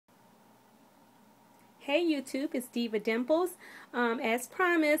Hey YouTube, it's Diva Dimples. As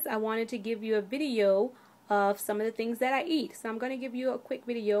promised, I wanted to give you a video of some of the things that I eat. So I'm going to give you a quick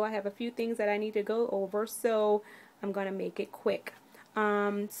video. I have a few things that I need to go over, so I'm going to make it quick.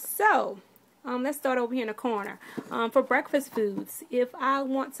 Let's start over here in the corner. For breakfast foods, if I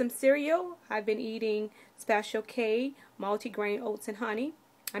want some cereal, I've been eating Special K, multigrain oats and honey.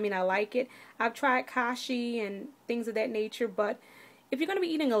 I mean, I like it. I've tried Kashi and things of that nature, but if you're going to be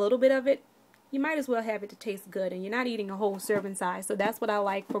eating a little bit of it, you might as well have it to taste good, and you're not eating a whole serving size. So that's what I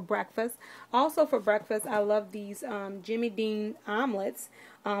like for breakfast. Also for breakfast, I love these Jimmy Dean omelets.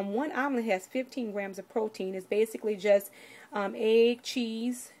 One omelet has 15 grams of protein. It's basically just egg,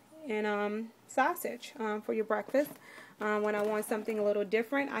 cheese, and sausage for your breakfast. When I want something a little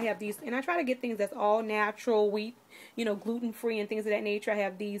different, I have these, and I try to get things that's all natural, wheat, gluten-free and things of that nature. I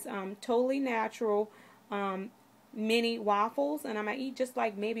have these totally natural mini waffles, and I might eat just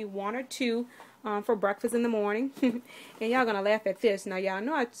like maybe one or two for breakfast in the morning. And y'all gonna laugh at this. Now y'all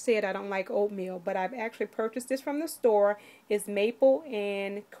know I said I don't like oatmeal, but I've actually purchased this from the store. It's maple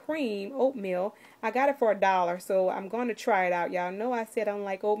and cream oatmeal. I got it for $1, so I'm going to try it out. Y'all know I said I don't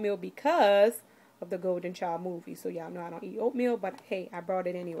like oatmeal because of the Golden Child movie, so y'all know I don't eat oatmeal, but hey, I brought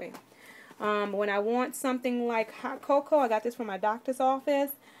it anyway. When I want something like hot cocoa, I got this from my doctor's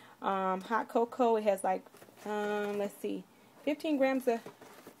office. Hot cocoa, it has like let's see, 15 grams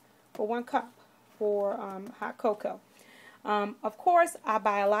for 1 cup for hot cocoa. Of course, I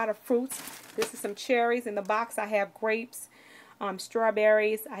buy a lot of fruits. This is some cherries. In the box, I have grapes,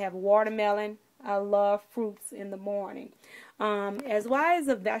 strawberries, I have watermelon. I love fruits in the morning. As well as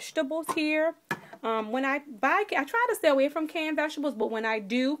the vegetables here, when I buy, I try to stay away from canned vegetables, but when I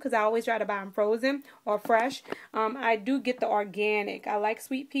do, because I always try to buy them frozen or fresh, I do get the organic. I like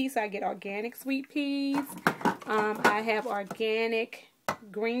sweet peas, so I get organic sweet peas. I have organic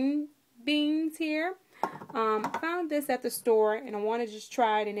green beans here. Found this at the store, and I want to just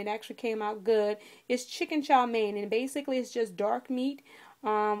try it, and it actually came out good. It's chicken chow mein, and basically it's just dark meat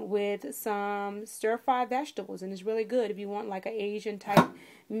with some stir-fried vegetables, and it's really good if you want like an Asian type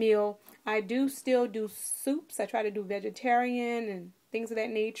meal. I do still do soups. I try to do vegetarian and things of that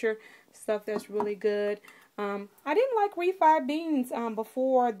nature, stuff that's really good. I didn't like refried beans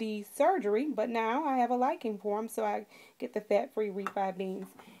before the surgery, but now I have a liking for them, so I get the fat-free refried beans.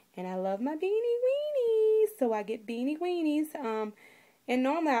 And I love my beanie weenies, so I get beanie weenies. And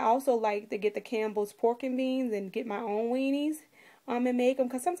normally I also like to get the Campbell's pork and beans and get my own weenies and make them,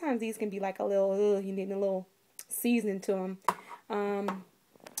 because sometimes these can be like a little, you need a little seasoning to them.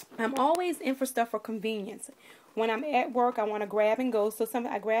 I'm always in for stuff for convenience. When I'm at work, I want to grab and go. So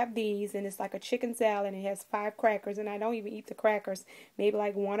I grab these, and it's like a chicken salad, and it has 5 crackers, and I don't even eat the crackers, maybe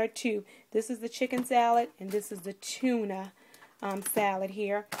like 1 or 2. This is the chicken salad, and this is the tuna salad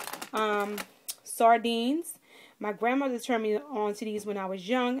here. Sardines. My grandmother turned me on to these when I was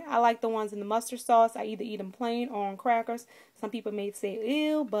young. I like the ones in the mustard sauce. I either eat them plain or on crackers. Some people may say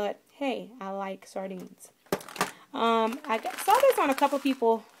ew, but hey, I like sardines. I saw this on a couple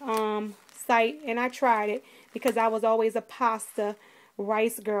people site, and I tried it because I was always a pasta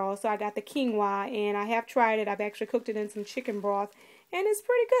rice girl. So I got the quinoa, and I have tried it. I've actually cooked it in some chicken broth, and it's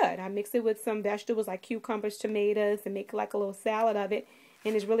pretty good. I mix it with some vegetables like cucumbers, tomatoes, and make like a little salad of it,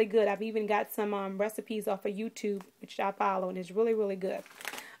 and it's really good. I've even got some recipes off of YouTube, which I follow, and it's really, really good.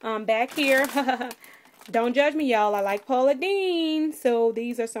 Back here, don't judge me, y'all. I like Paula Deen. So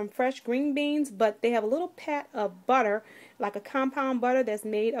these are some fresh green beans, but they have a little pat of butter, like a compound butter that's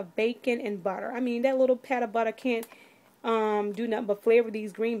made of bacon and butter. I mean, that little pat of butter can't do nothing but flavor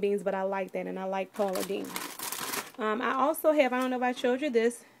these green beans, but I like that, and I like Paula Deen. I also have, I don't know if I showed you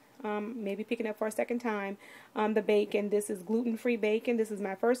this, maybe picking up for a second time, the bacon. This is gluten-free bacon. This is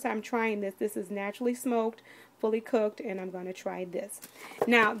my first time trying this. This is naturally smoked, fully cooked, and I'm going to try this.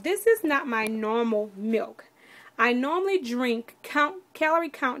 Now, this is not my normal milk. I normally drink Calorie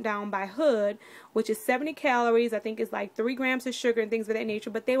Countdown by Hood, which is 70 calories. I think it's like 3 grams of sugar and things of that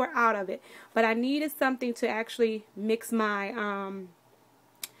nature, but they were out of it. But I needed something to actually mix my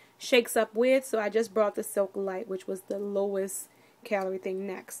shakes up with, so I just brought the Silk Light, which was the lowest calorie thing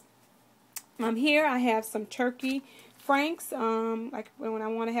next. Here I have some turkey franks, like when I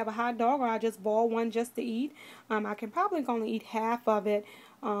want to have a hot dog, or I just boil one just to eat. I can probably only eat half of it,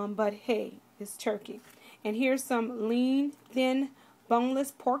 but hey, it's turkey. And here's some lean, thin,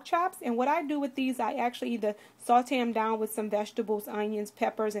 boneless pork chops. And what I do with these, I actually either saute them down with some vegetables, onions,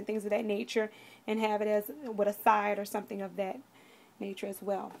 peppers, and things of that nature, and have it as with a side or something of that nature as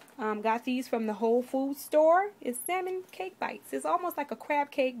well. Got these from the Whole Foods store. It's salmon cake bites. It's almost like a crab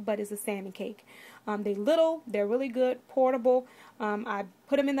cake, but it's a salmon cake. They're little, they're really good, portable. I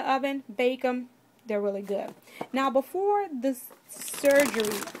put them in the oven, bake them, They're really good. Now, before this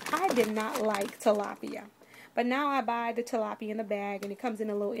surgery, I did not like tilapia. But now I buy the tilapia in the bag, and it comes in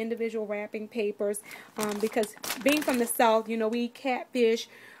a little individual wrapping papers. Because being from the South, you know, we eat catfish,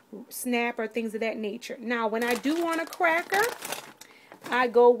 snapper, things of that nature. Now, when I do want a cracker, I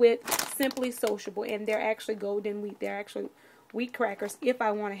go with Simply Sociable, and they're actually golden wheat. They're actually wheat crackers if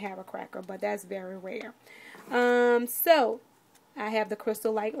I want to have a cracker, but that's very rare. So I have the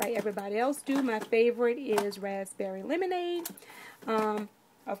Crystal Light like everybody else do. My favorite is raspberry lemonade.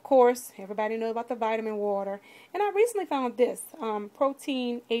 Of course, everybody knows about the vitamin water. And I recently found this,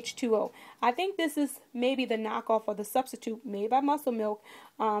 protein H2O. I think this is maybe the knockoff or the substitute made by Muscle Milk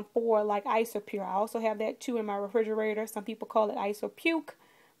for like Isopure. I also have that too in my refrigerator. Some people call it Isopuke.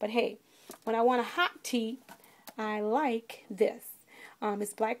 But hey, when I want a hot tea, I like this.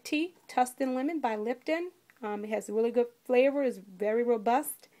 It's black tea, Tustin Lemon by Lipton. It has a really good flavor. It's very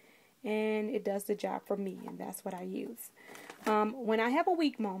robust. And it does the job for me. And that's what I use. When I have a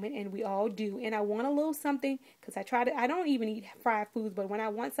weak moment, and we all do, and I want a little something, because I don't even eat fried foods, but when I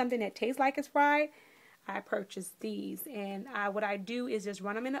want something that tastes like it's fried, I purchase these. And what I do is just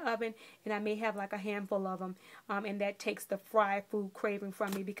run them in the oven, and I may have like a handful of them, and that takes the fried food craving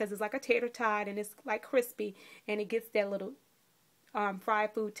from me, because it's like a tater tot, and it's like crispy, and it gets that little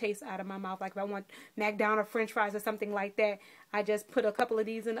fried food taste out of my mouth. Like if I want McDonald's French fries or something like that, I just put a couple of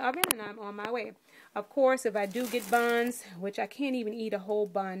these in the oven and I'm on my way. Of course, if I do get buns, which I can't even eat a whole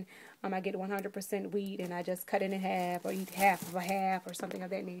bun, I get 100% wheat and I just cut it in half or eat half of a half or something of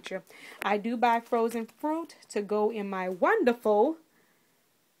that nature. I do buy frozen fruit to go in my wonderful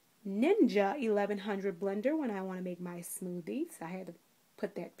Ninja 1100 blender when I want to make my smoothies. I had to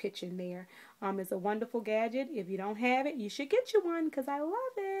put that pitch in there. It's a wonderful gadget. If you don't have it, you should get you one because I love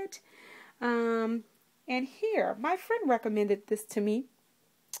it. And here, my friend recommended this to me.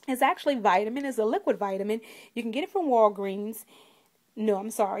 It's actually vitamin. It's a liquid vitamin. You can get it from Walgreens. No,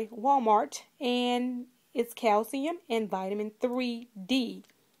 I'm sorry, Walmart. And it's calcium and vitamin 3D.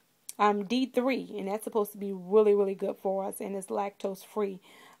 D3. And that's supposed to be really, really good for us. And it's lactose free.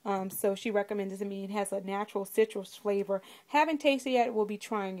 So she recommended it to me. It has a natural citrus flavor. Haven't tasted it yet. We'll be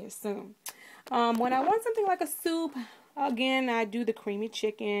trying it soon. When I want something like a soup, again, I do the creamy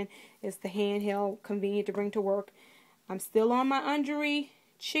chicken. It's the handheld, convenient to bring to work. I'm still on my Undri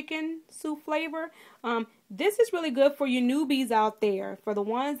chicken soup flavor. This is really good for you newbies out there. For the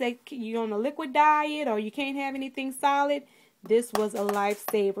ones that you're on a liquid diet or you can't have anything solid, this was a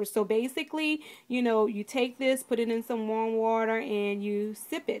lifesaver. So basically, you know, you take this, put it in some warm water, and you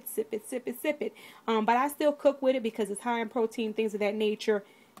sip it, sip it, sip it, sip it. But I still cook with it because it's high in protein, things of that nature.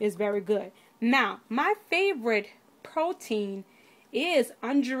 Is very good. Now, my favorite protein is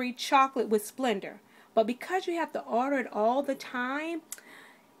Undri chocolate with Splendor. But because you have to order it all the time,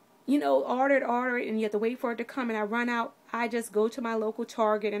 you know, order it, and you have to wait for it to come, and I run out, I just go to my local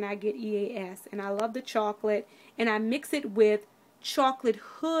Target and I get EAS. And I love the chocolate, and I mix it with chocolate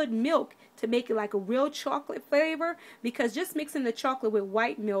hood milk to make it like a real chocolate flavor, because just mixing the chocolate with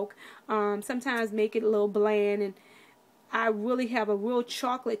white milk sometimes make it a little bland, and I really have a real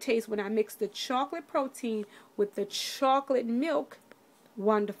chocolate taste when I mix the chocolate protein with the chocolate milk.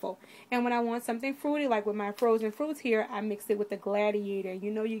 Wonderful. And when I want something fruity, like with my frozen fruits here, I mix it with the Gladiator. You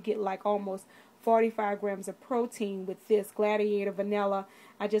know, you get like almost 45 grams of protein with this Gladiator vanilla.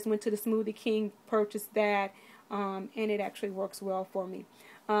 I just went to the Smoothie King, purchased that, and it actually works well for me.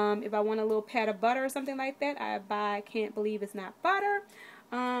 If I want a little pat of butter or something like that, I buy Can't Believe It's Not Butter.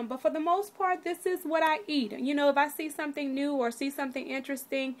 But for the most part, this is what I eat. You know, if I see something new or see something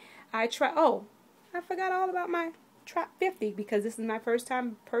interesting, I try. Oh, I forgot all about my Trop 50 because this is my first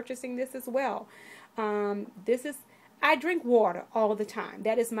time purchasing this as well. I drink water all the time.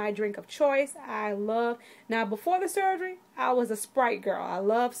 That is my drink of choice. Now before the surgery, I was a Sprite girl. I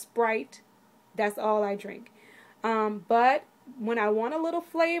love Sprite. That's all I drink. But when I want a little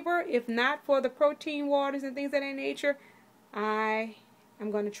flavor, if not for the protein waters and things of that nature, I'm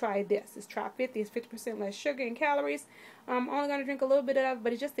going to try this. It's Trop 50. It's 50% less sugar and calories. I'm only going to drink a little bit of it,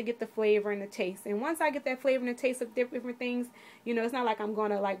 but it's just to get the flavor and the taste. And once I get that flavor and the taste of different things, you know, it's not like I'm going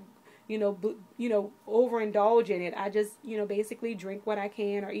to like, you know, overindulge in it. I just, you know, basically drink what I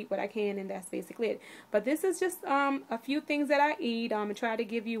can or eat what I can, and that's basically it. But this is just a few things that I eat. I try to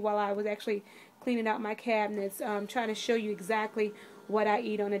give you while I was actually cleaning out my cabinets, trying to show you exactly what I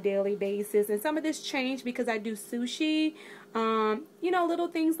eat on a daily basis. And some of this changed because I do sushi, you know, little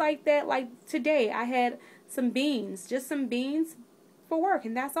things like that. Like today I had some beans, just some beans for work,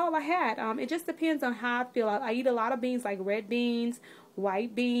 and that's all I had. It just depends on how I feel. I eat a lot of beans, like red beans,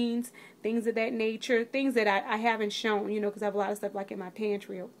 white beans, things of that nature, things that I haven't shown, because I have a lot of stuff like in my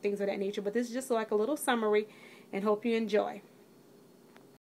pantry or things of that nature. But this is just like a little summary, and hope you enjoy.